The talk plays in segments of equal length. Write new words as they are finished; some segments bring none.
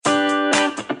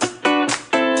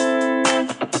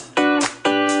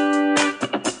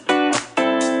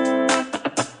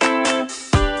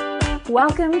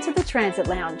Welcome to the Transit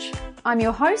Lounge. I'm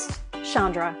your host,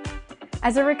 Chandra.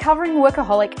 As a recovering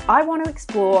workaholic, I want to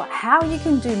explore how you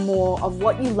can do more of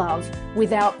what you love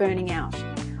without burning out.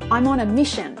 I'm on a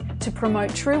mission to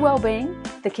promote true well-being,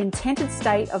 the contented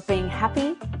state of being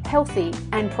happy, healthy,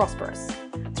 and prosperous.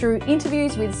 Through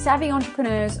interviews with savvy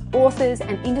entrepreneurs, authors,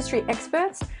 and industry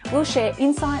experts, we'll share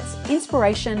insights,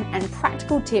 inspiration, and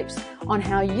practical tips on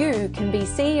how you can be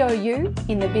CEO you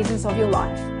in the business of your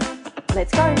life.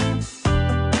 Let's go.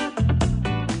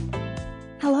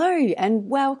 Hello and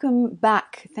welcome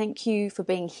back. Thank you for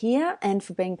being here and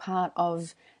for being part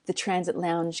of the Transit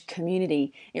Lounge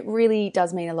community. It really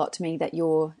does mean a lot to me that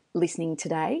you're listening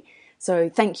today. So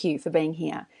thank you for being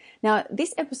here. Now,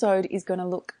 this episode is going to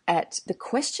look at the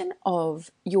question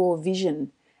of your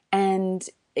vision and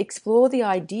explore the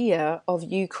idea of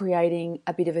you creating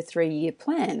a bit of a 3-year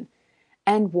plan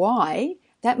and why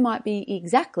that might be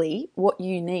exactly what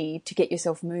you need to get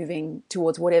yourself moving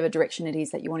towards whatever direction it is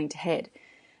that you're wanting to head.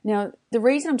 Now, the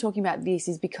reason I'm talking about this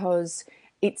is because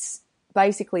it's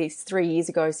 3 years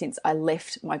ago since I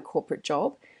left my corporate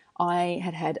job. I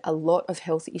had a lot of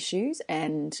health issues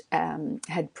and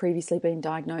had previously been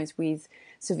diagnosed with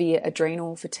severe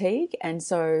adrenal fatigue. And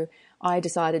so I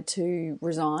decided to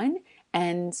resign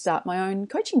and start my own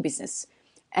coaching business.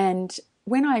 And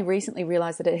when I recently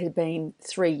realized that it had been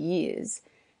 3 years,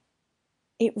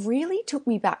 it really took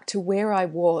me back to where I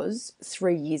was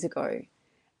 3 years ago.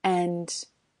 And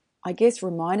I guess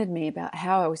reminded me about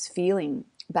how I was feeling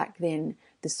back then,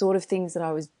 the sort of things that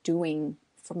I was doing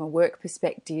from a work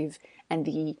perspective and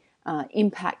the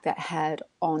impact that had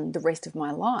on the rest of my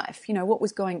life. You know, what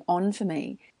was going on for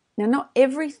me. Now, not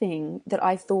everything that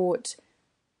I thought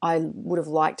I would have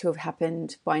liked to have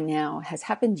happened by now has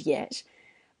happened yet,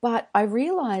 but I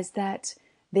realized that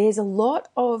there's a lot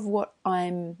of what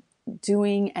I'm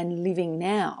doing and living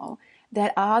now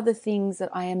that are the things that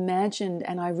I imagined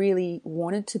and I really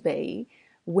wanted to be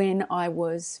when I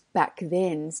was back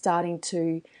then starting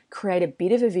to create a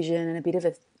bit of a vision and a bit of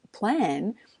a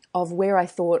plan of where I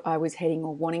thought I was heading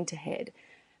or wanting to head.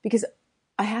 Because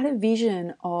I had a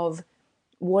vision of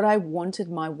what I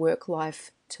wanted my work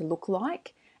life to look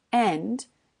like, and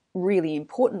really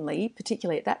importantly,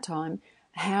 particularly at that time,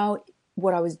 how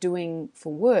what I was doing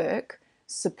for work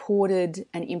supported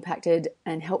and impacted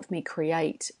and helped me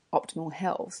create optimal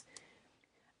health.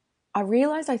 I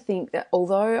realized, I think, that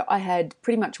although I had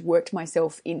pretty much worked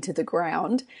myself into the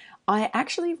ground, I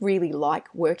actually really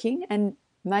like working, and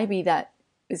maybe that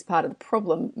is part of the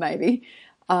problem, maybe.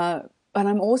 But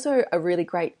I'm also a really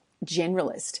great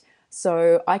generalist,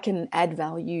 so I can add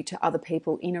value to other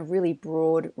people in a really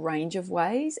broad range of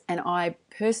ways, and I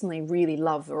personally really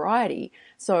love variety.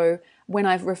 So when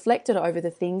I've reflected over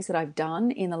the things that I've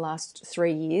done in the last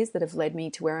 3 years that have led me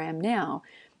to where I am now,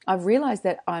 I've realized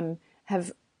that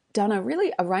have done a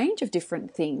range of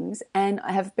different things, and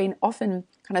I have been often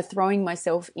kind of throwing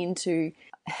myself into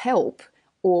help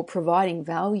or providing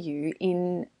value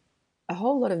in a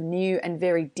whole lot of new and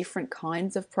very different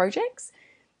kinds of projects.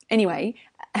 Anyway,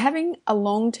 having a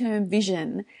long-term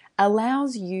vision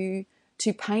allows you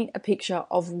to paint a picture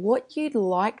of what you'd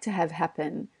like to have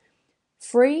happen,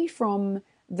 free from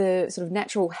the sort of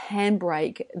natural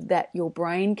handbrake that your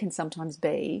brain can sometimes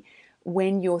be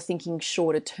when you're thinking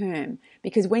shorter term.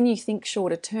 Because when you think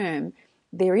shorter term,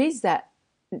 there is that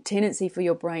tendency for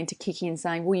your brain to kick in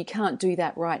saying, well, you can't do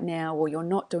that right now, or you're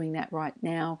not doing that right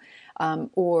now.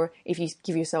 Or if you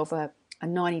give yourself a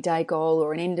 90-day goal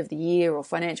or an end of the year or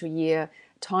financial year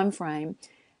time frame,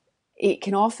 it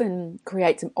can often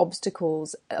create some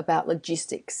obstacles about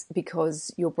logistics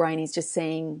because your brain is just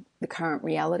seeing the current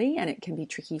reality, and it can be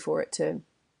tricky for it to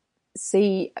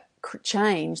see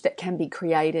change that can be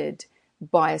created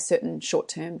by a certain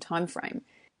short-term time frame.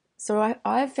 So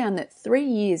I've found that 3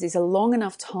 years is a long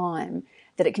enough time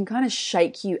that it can kind of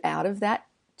shake you out of that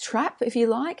trap, if you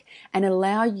like, and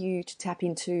allow you to tap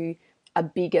into a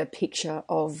bigger picture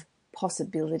of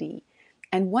possibility.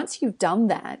 And once you've done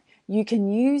that, you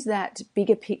can use that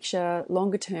bigger picture,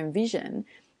 longer term vision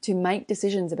to make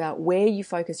decisions about where you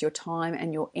focus your time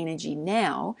and your energy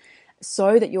now,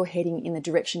 so that you're heading in the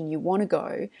direction you want to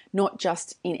go, not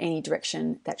just in any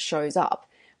direction that shows up,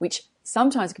 which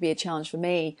sometimes could be a challenge for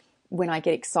me when I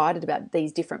get excited about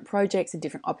these different projects and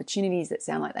different opportunities that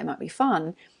sound like they might be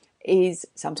fun. Is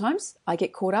sometimes I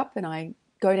get caught up and I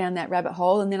go down that rabbit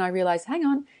hole, and then I realize, hang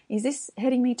on, is this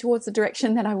heading me towards the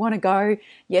direction that I want to go?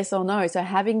 Yes or no? So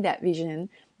having that vision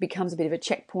becomes a bit of a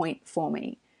checkpoint for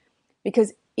me.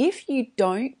 Because if you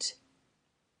don't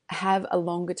have a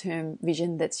longer term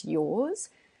vision that's yours,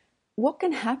 what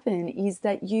can happen is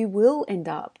that you will end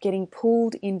up getting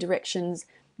pulled in directions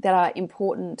that are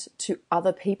important to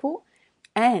other people,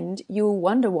 and you'll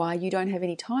wonder why you don't have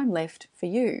any time left for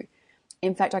you.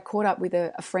 In fact, I caught up with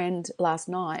a friend last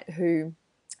night who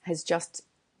has just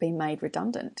been made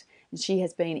redundant, and she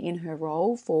has been in her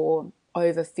role for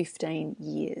over 15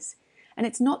 years. And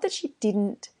it's not that she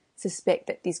didn't suspect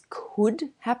that this could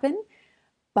happen,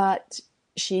 but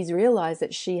she's realized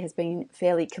that she has been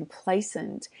fairly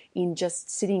complacent in just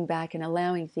sitting back and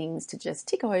allowing things to just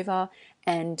tick over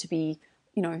and to be,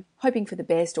 hoping for the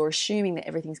best or assuming that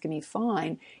everything's going to be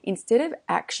fine, instead of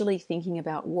actually thinking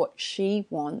about what she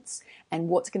wants and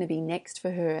what's going to be next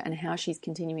for her and how she's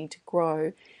continuing to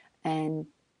grow and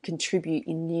contribute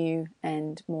in new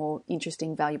and more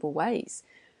interesting, valuable ways.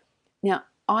 Now,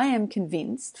 I am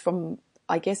convinced from,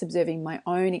 observing my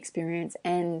own experience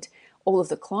and all of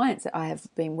the clients that I have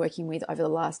been working with over the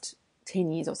last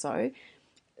 10 years or so,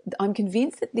 I'm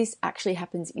convinced that this actually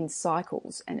happens in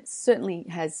cycles, and it certainly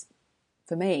has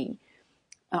for me.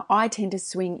 I tend to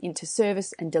swing into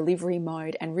service and delivery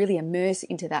mode and really immerse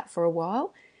into that for a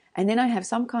while. And then I have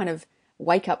some kind of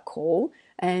wake-up call,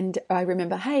 and I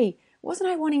remember, hey,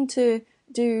 wasn't I wanting to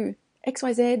do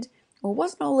XYZ? Or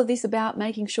wasn't all of this about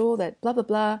making sure that blah, blah,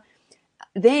 blah?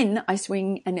 Then I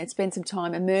swing and spend some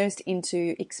time immersed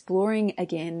into exploring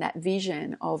again that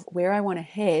vision of where I want to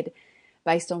head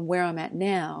based on where I'm at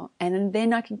now. And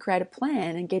then I can create a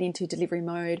plan and get into delivery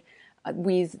mode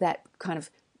with that kind of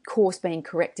course being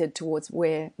corrected towards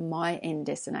where my end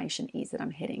destination is that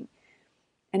I'm heading.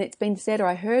 And it's been said, or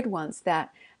I heard once,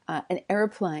 that an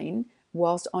aeroplane,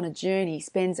 whilst on a journey,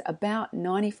 spends about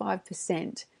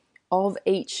 95% of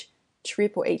each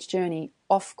trip or each journey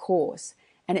off course.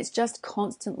 And it's just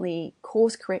constantly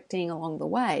course correcting along the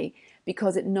way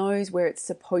because it knows where it's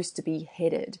supposed to be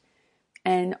headed.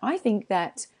 And I think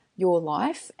that your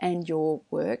life and your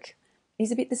work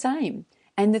is a bit the same.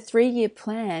 And the 3-year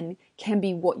plan can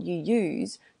be what you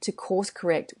use to course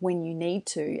correct when you need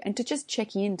to, and to just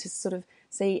check in to sort of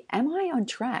see, am I on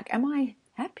track? Am I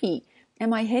happy?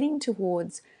 Am I heading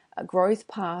towards a growth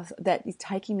path that is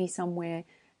taking me somewhere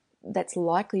that's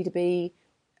likely to be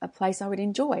a place I would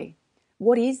enjoy?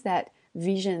 What is that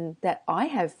vision that I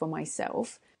have for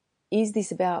myself? Is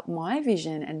this about my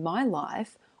vision and my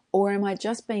life, or am I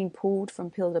just being pulled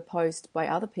from pillar to post by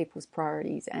other people's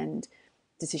priorities and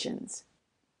decisions?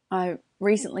 I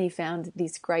recently found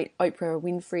this great Oprah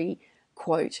Winfrey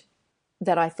quote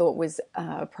that I thought was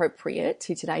appropriate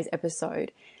to today's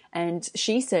episode. And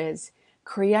she says,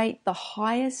 create the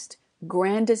highest,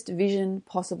 grandest vision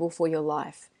possible for your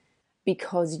life,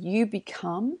 because you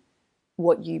become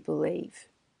what you believe.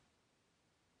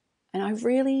 And I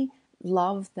really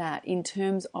love that in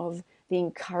terms of the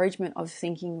encouragement of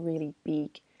thinking really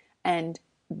big. And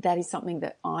that is something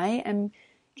that I am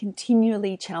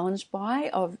continually challenged by,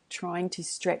 of trying to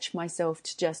stretch myself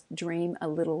to just dream a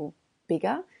little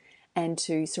bigger and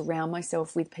to surround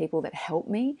myself with people that help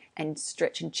me and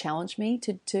stretch and challenge me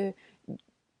to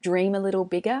dream a little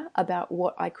bigger about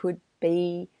what I could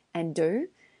be and do.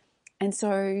 And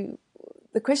so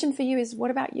the question for you is,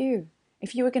 what about you?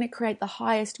 If you were going to create the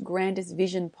highest, grandest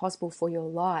vision possible for your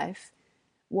life,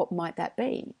 what might that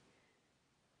be?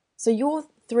 So your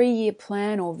 3-year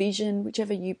plan or vision,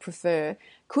 whichever you prefer,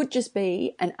 could just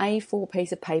be an A4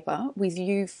 piece of paper with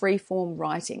you free-form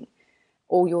writing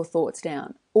all your thoughts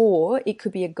down. Or it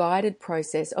could be a guided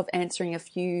process of answering a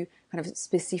few kind of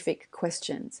specific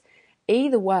questions.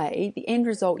 Either way, the end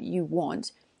result you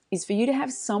want is for you to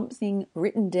have something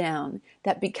written down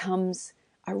that becomes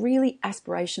a really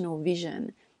aspirational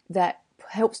vision that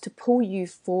helps to pull you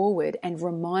forward and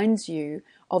reminds you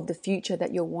of the future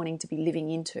that you're wanting to be living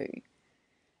into.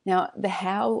 Now, the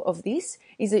how of this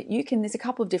is that there's a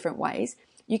couple of different ways.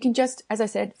 You can just, as I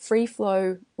said, free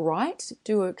flow write,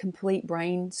 do a complete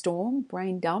brainstorm,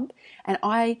 brain dump. And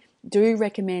I do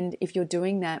recommend, if you're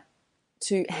doing that,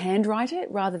 to handwrite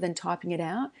it rather than typing it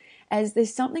out, as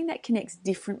there's something that connects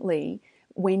differently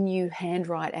when you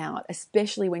handwrite out,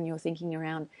 especially when you're thinking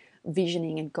around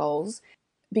visioning and goals.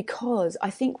 Because I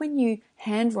think when you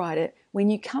handwrite it, when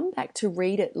you come back to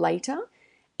read it later,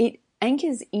 it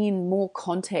anchors in more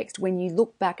context when you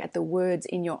look back at the words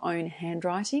in your own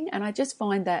handwriting. And I just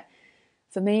find that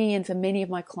for me and for many of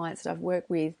my clients that I've worked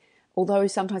with, although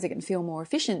sometimes it can feel more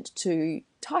efficient to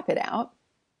type it out,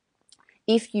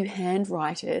 if you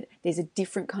handwrite it, there's a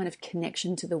different kind of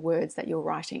connection to the words that you're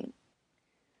writing.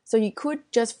 So you could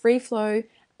just free flow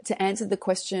to answer the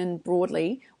question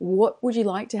broadly, what would you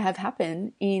like to have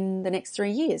happen in the next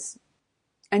 3 years?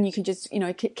 And you can just,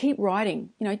 keep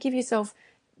writing, give yourself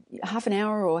half an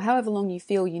hour or however long you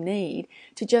feel you need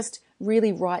to just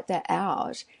really write that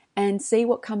out and see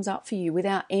what comes up for you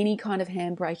without any kind of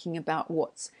handbraking about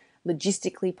what's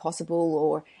logistically possible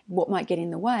or what might get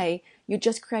in the way. You're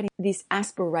just creating this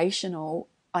aspirational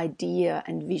idea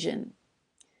and vision.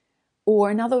 Or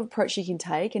another approach you can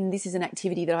take, and this is an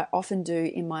activity that I often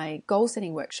do in my goal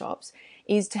setting workshops,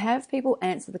 is to have people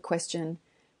answer the question,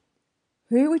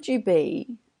 who would you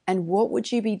be and what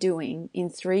would you be doing in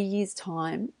 3 years'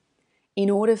 time in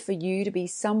order for you to be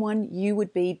someone you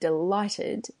would be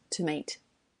delighted to meet?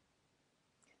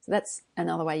 So that's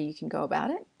another way you can go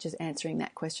about it, just answering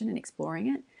that question and exploring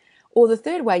it. Or the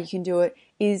third way you can do it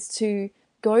is to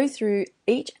go through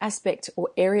each aspect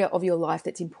or area of your life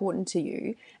that's important to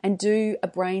you and do a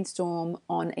brainstorm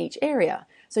on each area.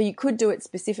 So you could do it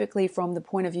specifically from the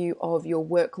point of view of your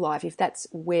work life, if that's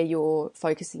where you're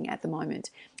focusing at the moment,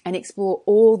 and explore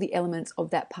all the elements of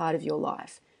that part of your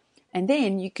life. And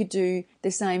then you could do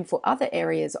the same for other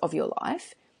areas of your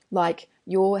life, like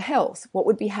your health. What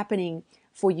would be happening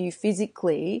for you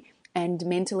physically and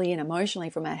mentally and emotionally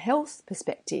from a health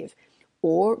perspective,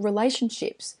 or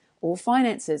relationships, or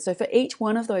finances. So for each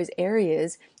one of those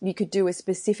areas, you could do a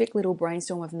specific little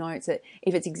brainstorm of notes that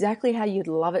if it's exactly how you'd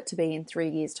love it to be in 3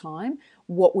 years' time,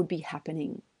 what would be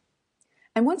happening?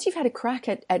 And once you've had a crack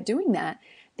at doing that,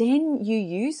 then you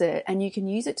use it, and you can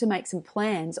use it to make some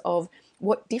plans of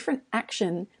what different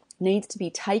action needs to be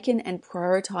taken and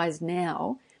prioritized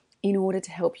now in order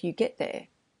to help you get there.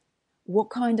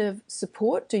 What kind of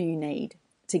support do you need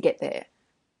to get there?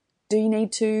 Do you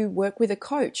need to work with a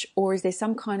coach, or is there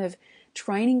some kind of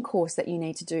training course that you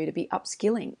need to do to be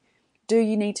upskilling? Do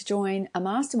you need to join a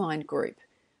mastermind group?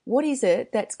 What is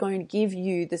it that's going to give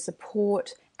you the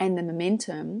support and the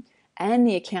momentum and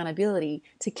the accountability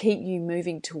to keep you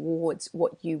moving towards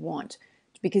what you want?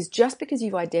 Because just because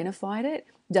you've identified it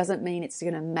doesn't mean it's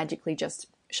going to magically just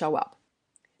show up.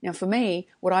 Now, for me,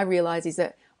 what I realize is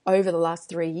that over the last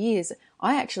 3 years,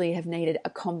 I actually have needed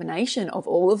a combination of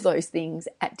all of those things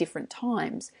at different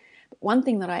times. But one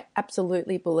thing that I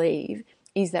absolutely believe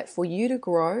is that for you to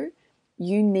grow,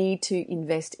 you need to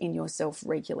invest in yourself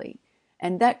regularly.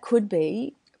 And that could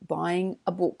be buying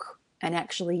a book and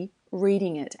actually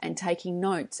reading it and taking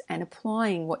notes and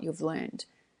applying what you've learned.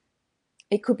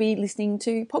 It could be listening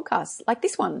to podcasts like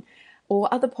this one, or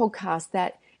other podcasts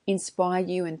that inspire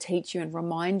you and teach you and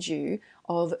remind you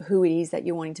of who it is that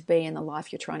you're wanting to be and the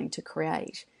life you're trying to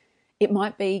create. It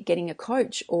might be getting a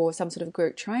coach or some sort of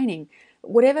group training.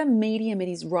 Whatever medium it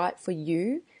is right for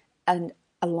you and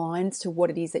aligns to what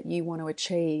it is that you want to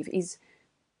achieve is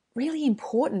really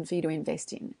important for you to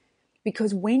invest in.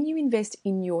 Because when you invest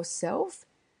in yourself,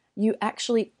 you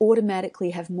actually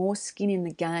automatically have more skin in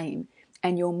the game,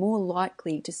 and you're more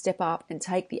likely to step up and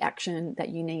take the action that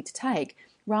you need to take,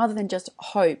 rather than just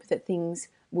hope that things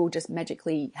will just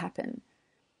magically happen.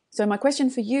 So my question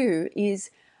for you is,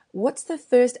 what's the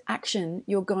first action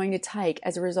you're going to take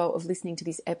as a result of listening to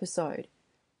this episode?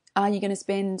 Are you going to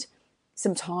spend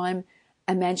some time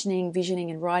imagining, visioning,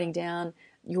 and writing down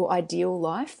your ideal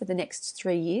life for the next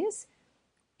 3 years?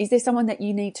 Is there someone that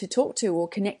you need to talk to or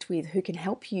connect with who can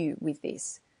help you with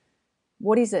this?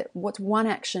 What is it? What's one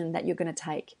action that you're going to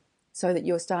take so that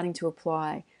you're starting to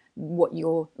apply what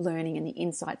you're learning and the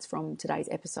insights from today's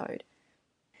episode?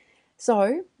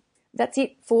 So that's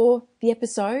it for the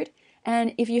episode.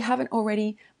 And if you haven't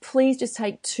already, please just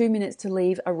take 2 minutes to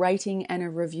leave a rating and a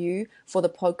review for the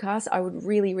podcast. I would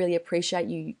really, really appreciate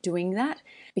you doing that,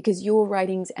 because your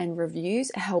ratings and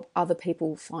reviews help other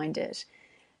people find it.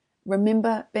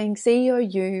 Remember, being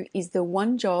CEO You is the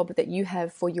one job that you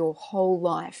have for your whole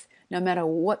life, no matter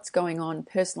what's going on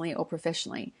personally or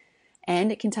professionally.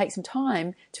 And it can take some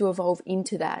time to evolve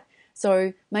into that.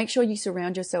 So make sure you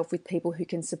surround yourself with people who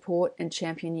can support and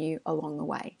champion you along the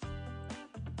way.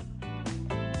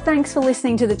 Thanks for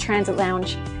listening to the Transit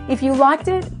Lounge. If you liked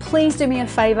it, please do me a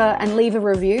favor and leave a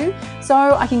review so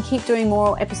I can keep doing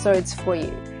more episodes for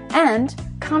you. And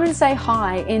come and say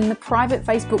hi in the private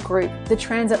Facebook group, The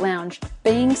Transit Lounge,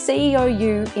 being CEO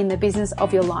You in the business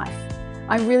of your life.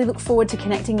 I really look forward to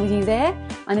connecting with you there.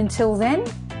 And until then,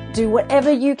 do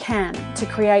whatever you can to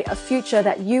create a future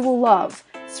that you will love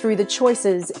through the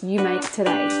choices you make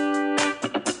today.